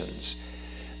generations.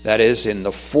 That is, in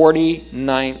the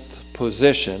 49th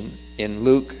position in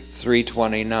Luke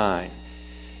 3:29,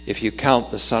 if you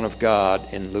count the Son of God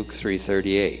in Luke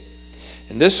 3:38.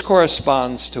 And this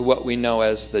corresponds to what we know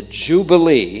as the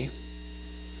Jubilee,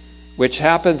 which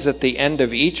happens at the end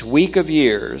of each week of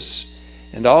years,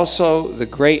 and also the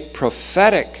great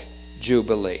prophetic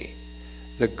Jubilee.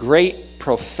 The great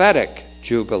prophetic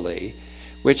Jubilee,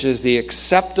 which is the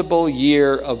acceptable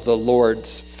year of the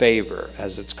Lord's favor,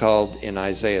 as it's called in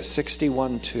Isaiah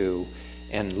 61:2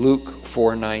 and Luke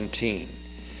 4:19,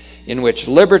 in which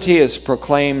liberty is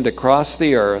proclaimed across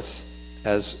the earth,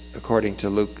 as according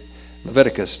to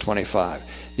Leviticus 25.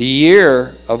 The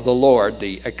year of the Lord,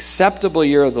 the acceptable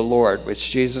year of the Lord,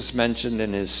 which Jesus mentioned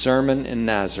in his sermon in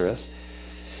Nazareth,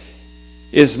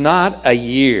 is not a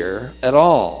year at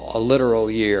all, a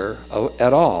literal year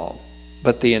at all,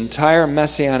 but the entire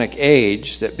Messianic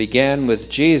age that began with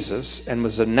Jesus and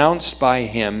was announced by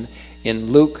him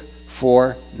in Luke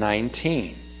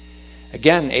 4:19.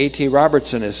 Again, A.T.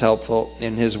 Robertson is helpful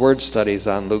in his word studies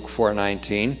on Luke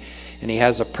 4:19, and he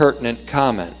has a pertinent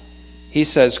comment. He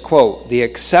says, quote, "The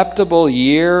acceptable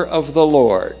year of the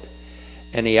Lord,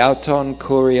 eniauton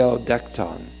kurio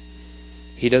dekton."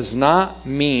 He does not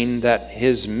mean that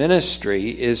his ministry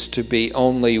is to be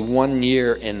only 1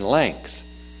 year in length,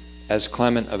 as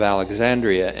Clement of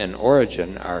Alexandria and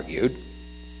Origen argued.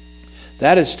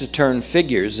 That is to turn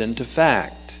figures into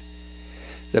fact.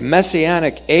 The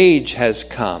Messianic age has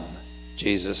come,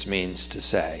 Jesus means to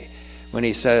say. When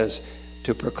he says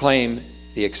to proclaim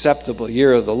the acceptable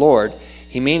year of the Lord,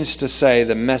 he means to say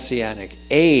the Messianic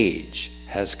age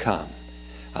has come.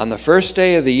 On the first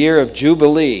day of the year of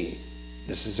Jubilee,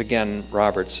 this is again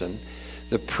Robertson,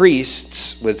 the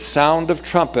priests with sound of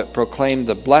trumpet proclaimed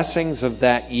the blessings of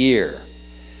that year.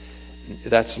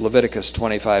 That's Leviticus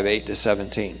 25,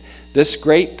 8-17. This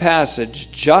great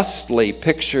passage justly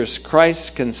pictures Christ's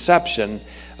conception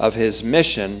of his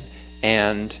mission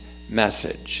and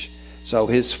message. So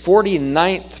his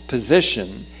 49th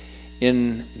position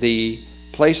in the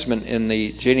placement in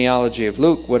the genealogy of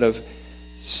Luke would have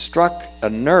struck a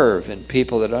nerve in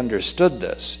people that understood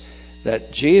this,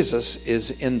 that Jesus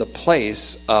is in the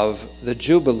place of the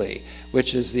Jubilee,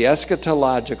 which is the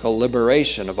eschatological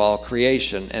liberation of all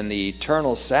creation and the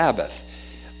eternal Sabbath,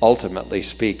 ultimately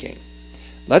speaking.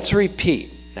 Let's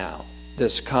repeat now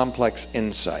this complex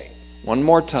insight one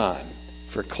more time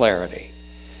for clarity.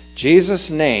 Jesus'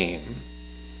 name,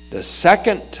 the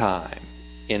second time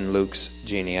in Luke's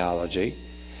genealogy,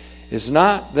 is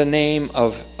not the name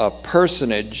of a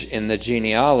personage in the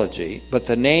genealogy, but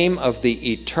the name of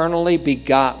the eternally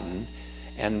begotten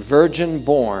and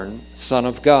virgin-born Son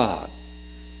of God.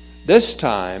 This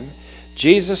time,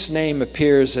 Jesus' name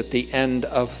appears at the end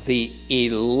of the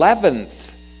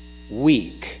 11th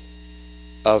week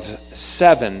of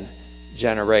 7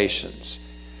 generations,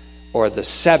 or the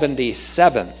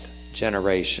 77th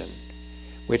generation,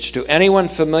 which to anyone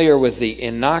familiar with the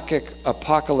Enochic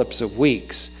apocalypse of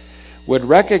weeks would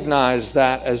recognize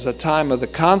that as the time of the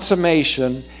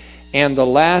consummation and the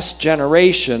last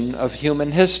generation of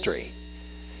human history.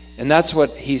 And that's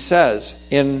what he says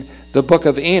in the book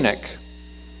of Enoch,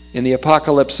 in the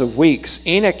apocalypse of weeks.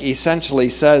 Enoch essentially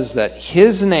says that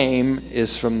his name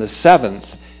is from the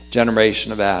 7th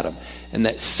generation of Adam, and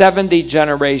that 70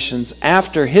 generations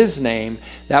after his name,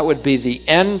 that would be the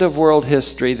end of world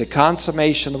history, the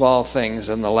consummation of all things,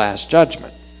 and the last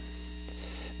judgment.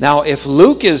 Now, if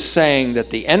Luke is saying that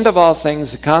the end of all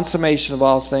things, the consummation of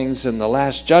all things, and the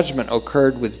last judgment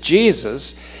occurred with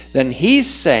Jesus, then he's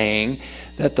saying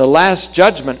that the last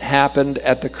judgment happened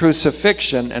at the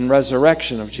crucifixion and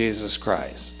resurrection of Jesus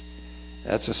Christ.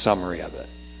 That's a summary of it.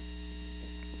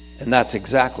 And that's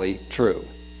exactly true.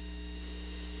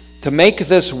 To make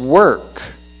this work,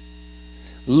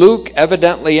 Luke,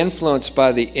 evidently influenced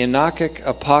by the Enochic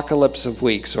apocalypse of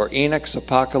weeks, or Enoch's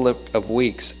apocalypse of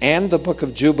weeks, and the book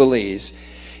of Jubilees,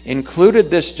 included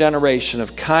this generation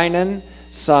of Cainan,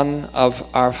 son of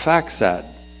Arphaxad,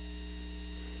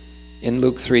 in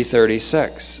Luke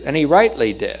 3:36. And he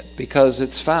rightly did, because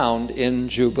it's found in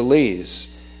Jubilees,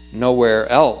 nowhere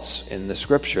else in the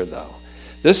scripture though.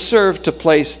 This served to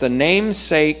place the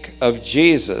namesake of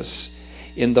Jesus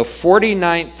in the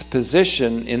 49th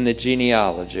position in the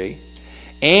genealogy,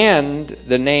 and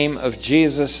the name of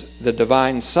Jesus, the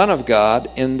divine Son of God,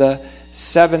 in the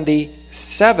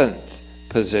 77th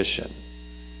position.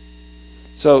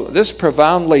 So this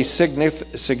profoundly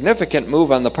significant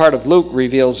move on the part of Luke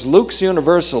reveals Luke's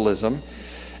universalism,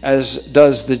 as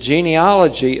does the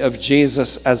genealogy of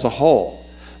Jesus as a whole.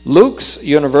 Luke's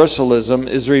universalism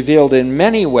is revealed in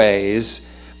many ways,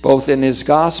 both in his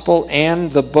gospel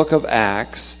and the book of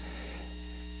Acts,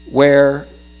 where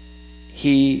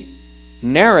he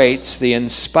narrates the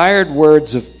inspired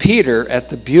words of Peter at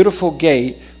the beautiful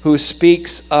gate, who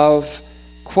speaks of,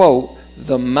 quote,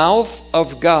 the mouth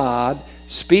of God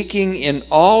speaking in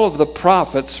all of the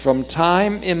prophets from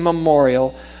time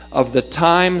immemorial of the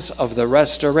times of the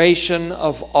restoration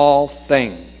of all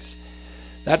things.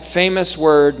 That famous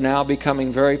word, now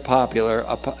becoming very popular,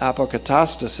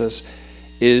 apokatastasis,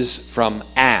 is from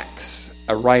Acts,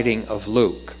 a writing of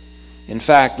Luke. In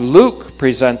fact, Luke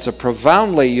presents a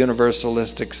profoundly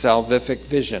universalistic salvific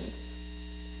vision.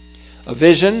 A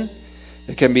vision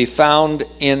that can be found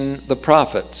in the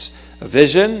prophets. A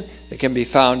vision that can be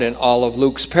found in all of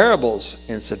Luke's parables,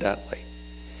 incidentally.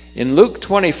 In Luke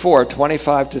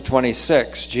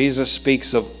 24:25-26, Jesus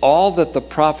speaks of all that the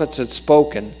prophets had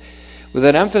spoken, with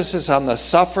an emphasis on the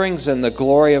sufferings and the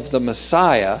glory of the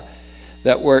Messiah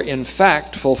that were in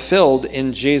fact fulfilled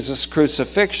in Jesus'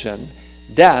 crucifixion,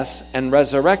 death, and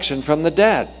resurrection from the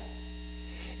dead.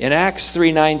 In Acts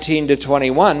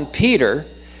 3:19-21, Peter,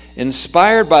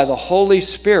 inspired by the Holy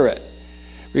Spirit,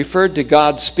 referred to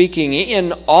God speaking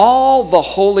in all the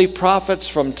holy prophets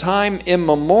from time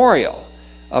immemorial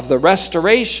of the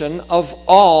restoration of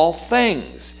all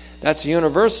things. That's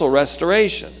universal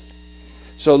restoration.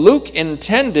 So Luke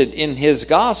intended in his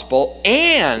gospel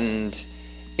and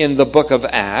in the book of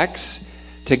Acts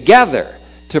together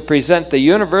to present the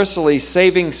universally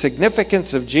saving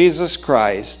significance of Jesus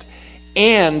Christ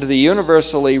and the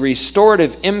universally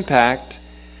restorative impact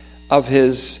of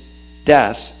his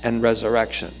death and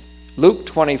resurrection. Luke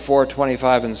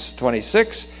 24:25 and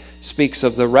 26 speaks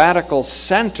of the radical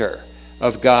center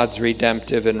of God's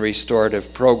redemptive and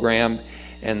restorative program,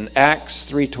 and Acts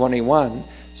 3:21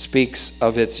 speaks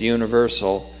of its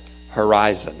universal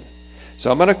horizon.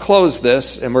 So I'm going to close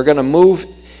this, and we're going to move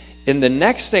in the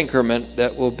next increment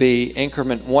that will be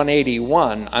increment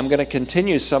 181. I'm going to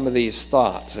continue some of these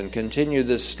thoughts and continue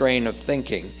this strain of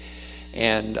thinking,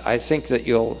 and I think that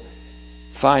you'll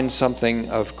find something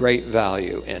of great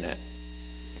value in it.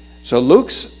 So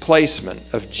Luke's placement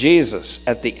of Jesus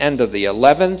at the end of the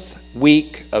 11th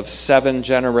week of 7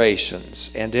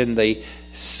 generations and in the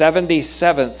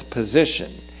 77th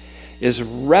position is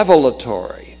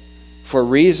revelatory for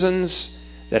reasons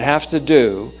that have to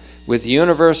do with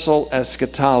universal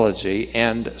eschatology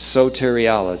and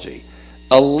soteriology.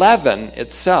 11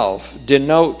 itself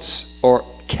denotes or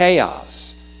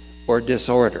chaos or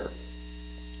disorder.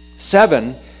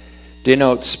 7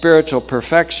 denotes spiritual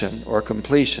perfection or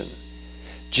completion.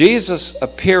 Jesus'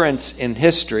 appearance in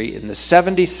history in the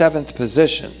 77th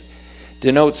position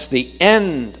denotes the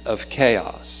end of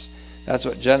chaos. That's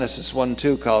what Genesis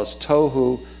 1:2 calls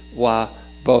tohu wa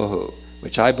bohu,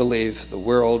 which I believe the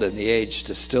world and the age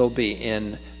to still be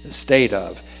in the state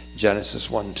of, Genesis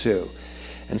 1:2.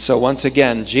 And so once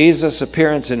again, Jesus'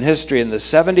 appearance in history in the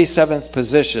 77th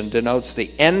position denotes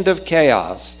the end of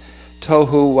chaos,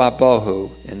 tohu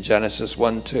wabohu, in Genesis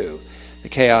 1:2, the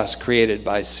chaos created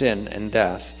by sin and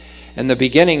death, and the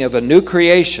beginning of a new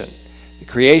creation, the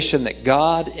creation that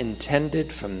God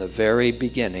intended from the very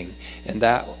beginning, and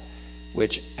that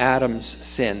which Adam's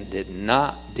sin did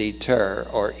not deter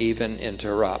or even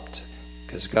interrupt,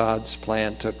 because God's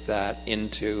plan took that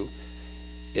into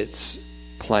its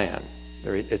plan,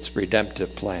 its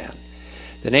redemptive plan.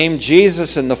 The name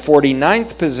Jesus in the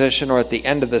 49th position, or at the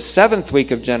end of the 7th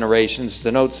week of generations,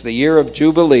 denotes the year of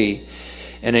Jubilee.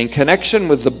 And in connection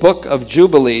with the book of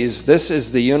Jubilees, this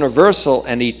is the universal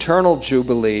and eternal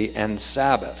Jubilee and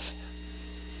Sabbath.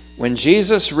 When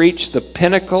Jesus reached the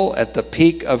pinnacle at the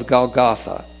peak of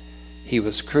Golgotha, he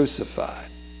was crucified.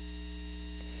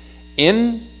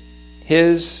 In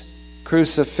his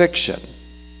crucifixion,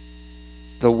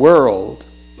 the world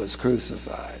was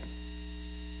crucified.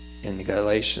 In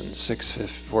Galatians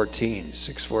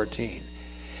 6:14.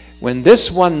 When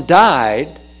this one died,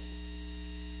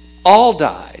 all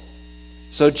died.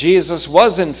 So Jesus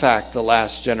was in fact the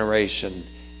last generation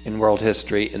in world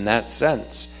history in that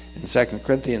sense, in 2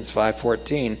 Corinthians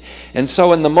 5:14. And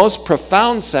so in the most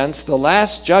profound sense, the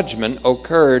last judgment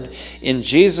occurred in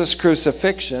Jesus'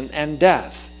 crucifixion and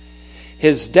death.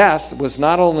 His death was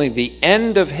not only the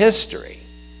end of history,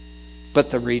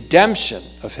 but the redemption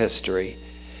of history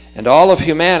and all of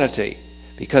humanity,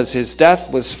 because his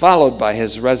death was followed by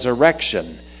his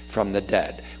resurrection from the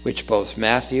dead, which both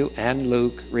Matthew and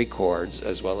Luke records,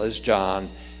 as well as John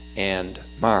and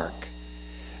Mark.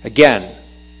 Again,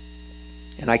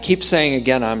 and I keep saying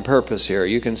again on purpose here.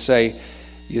 You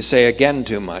say again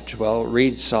too much. Well,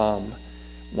 read Psalm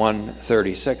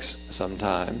 136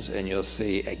 sometimes, and you'll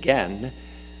see again,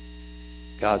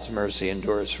 God's mercy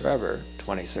endures forever,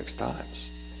 26 times.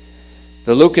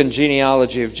 The Lucan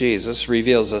genealogy of Jesus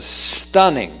reveals a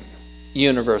stunning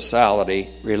universality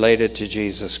related to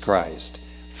Jesus Christ.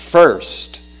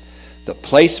 First, the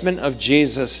placement of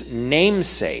Jesus'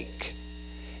 namesake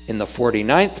in the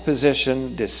 49th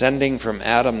position, descending from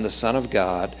Adam, the Son of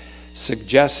God,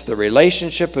 suggests the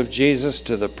relationship of Jesus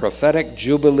to the prophetic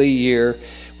Jubilee year,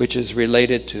 which is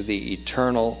related to the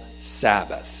eternal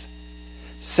Sabbath.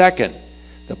 Second,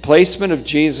 the placement of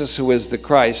Jesus, who is the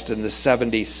Christ, in the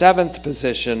 77th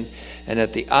position and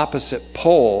at the opposite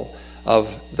pole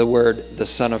of the word the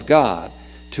Son of God.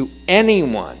 To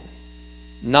anyone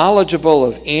knowledgeable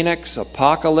of Enoch's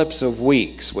apocalypse of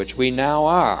weeks, which we now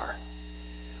are,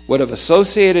 would have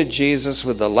associated Jesus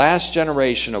with the last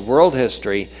generation of world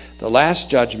history, the last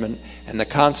judgment, and the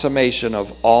consummation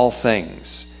of all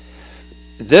things.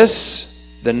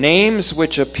 The names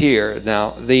which appear,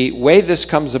 now the way this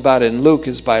comes about in Luke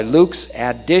is by Luke's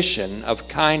addition of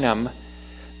Cainan,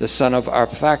 the son of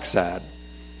Arphaxad.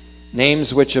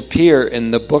 Names which appear in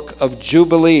the book of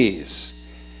Jubilees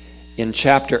in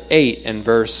chapter 8 and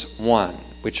verse 1,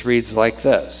 which reads like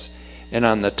this: "And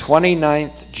on the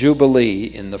 29th Jubilee,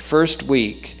 in the first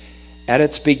week, at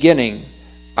its beginning,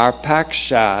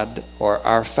 Arphaxad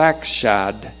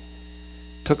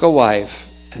took a wife,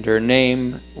 and her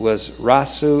name was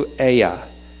Rasu'ah,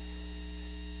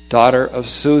 daughter of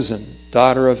Susan,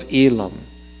 daughter of Elam,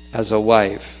 as a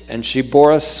wife. And she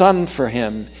bore a son for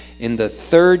him in the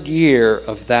 3rd year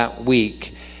of that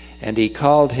week, and he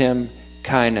called him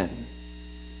Cainan."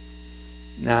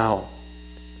 Now,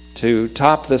 to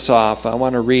top this off, I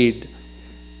want to read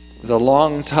the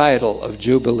long title of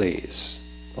Jubilees.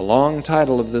 The long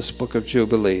title of this book of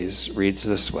Jubilees reads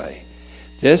this way: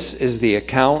 "This is the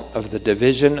account of the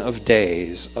division of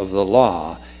days of the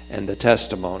law and the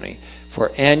testimony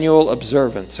for annual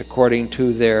observance according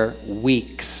to their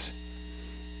weeks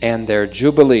and their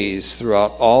jubilees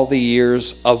throughout all the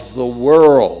years of the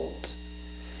world,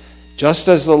 just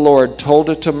as the Lord told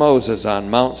it to Moses on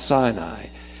Mount Sinai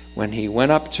when he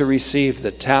went up to receive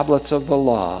the tablets of the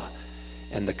law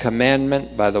and the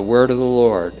commandment by the word of the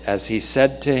Lord, as he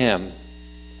said to him,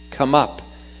 'Come up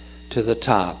to the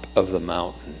top of the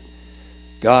mountain.'"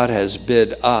 God has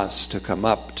bid us to come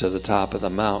up to the top of the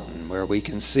mountain, where we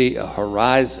can see a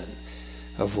horizon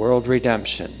of world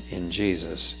redemption in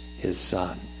Jesus, his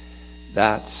Son.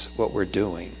 That's what we're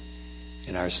doing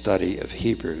in our study of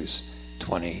Hebrews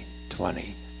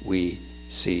 20:20. We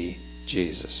see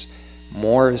Jesus.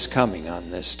 More is coming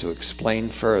on this to explain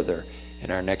further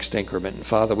in our next increment. And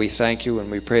Father, we thank you,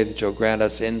 and we pray that you'll grant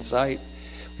us insight.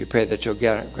 We pray that you'll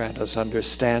grant us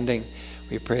understanding.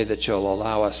 We pray that you'll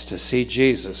allow us to see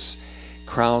Jesus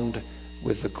crowned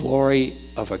with the glory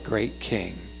of a great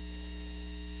king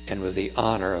and with the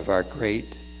honor of our great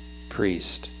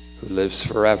priest who lives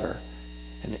forever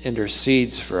and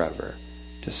intercedes forever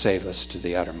to save us to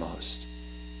the uttermost.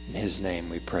 In his name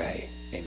we pray.